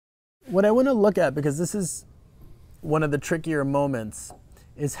what I want to look at, because this is one of the trickier moments,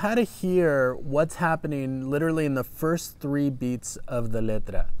 is how to hear what's happening literally in the first 3 beats of the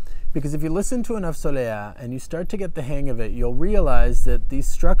letra. Because if you listen to enough Soleá and you start to get the hang of it, you'll realize that these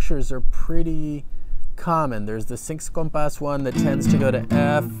structures are pretty common. There's the 6 compás one that tends to go to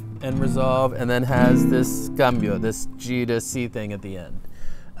F and resolve and then has this cambio, this G to C thing at the end.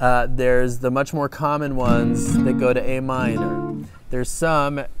 There's the much more common ones that go to A minor. There's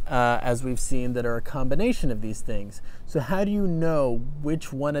some, as we've seen, that are a combination of these things. So how do you know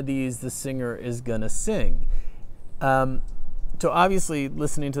which one of these the singer is gonna sing? So obviously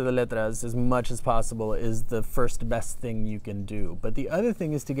listening to the letras as much as possible is the first best thing you can do. But the other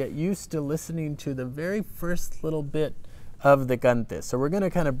thing is to get used to listening to the very first little bit of the cante. So we're gonna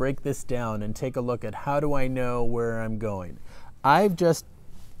kind of break this down and take a look at how do I know where I'm going. I've just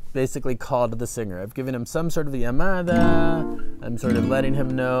basically called the singer. I've given him some sort of llamada. I'm sort of letting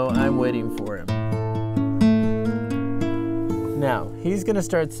him know I'm waiting for him. Now, he's gonna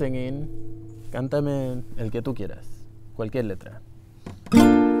start singing Cántame el que tú quieras, cualquier letra.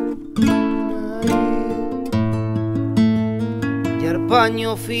 Y el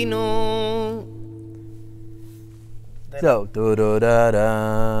paño fino. So, do-do-da-da.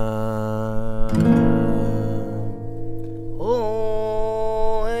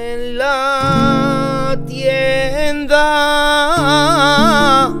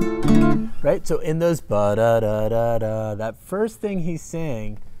 Right, so in those ba-da-da-da-da, that first thing he's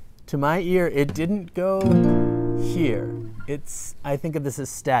saying, to my ear, it didn't go here. It's, I think of this as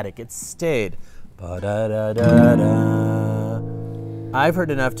static. It stayed. Ba-da-da-da-da. I've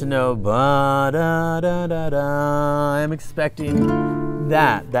heard enough to know ba-da-da-da-da. I'm expecting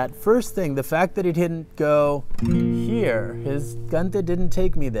that first thing, the fact that it didn't go here, his cante didn't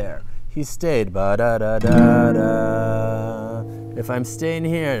take me there. He stayed, ba-da-da-da-da. If I'm staying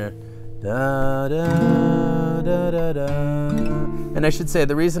here, da-da-da-da-da. And I should say,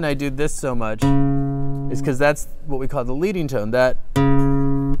 the reason I do this so much is because that's what we call the leading tone. That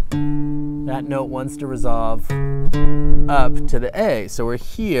note wants to resolve up to the A. So we're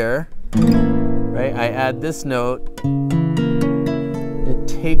here, right? I add this note. It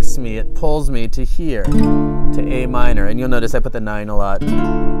takes me, it pulls me to here, to A minor. And you'll notice I put the 9 a lot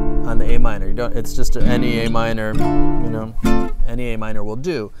on the A minor. You don't, it's just any A minor, you know, any A minor will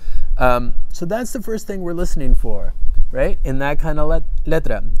do. So that's the first thing we're listening for, right? In that kind of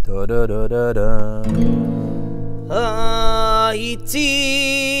letra. Do, do, do, do, do. Ay,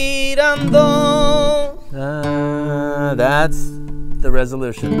 tirando. That's the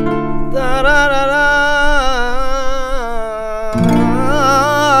resolution. Da, da, da, da.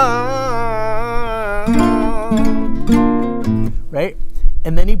 Right?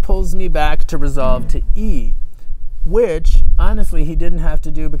 And then he pulls me back to resolve to E, which honestly he didn't have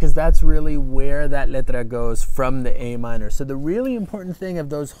to do because that's really where that letra goes from the A minor. So the really important thing of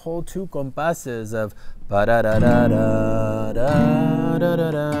those whole 2 compasses of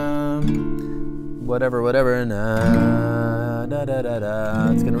ba-da-da-da-da-da-da-da-da, whatever, whatever, na,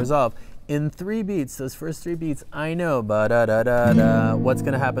 da-da-da-da, it's going to resolve. In 3 beats, those first 3 beats, I know ba-da-da-da-da, what's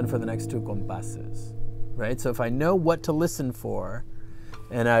going to happen for the next 2 compasses, right? So if I know what to listen for,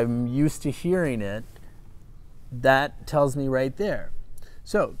 and I'm used to hearing it, that tells me right there.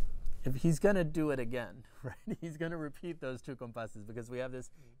 So if he's going to do it again, right, he's going to repeat those 2 compasses because we have this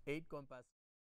 8 compasses.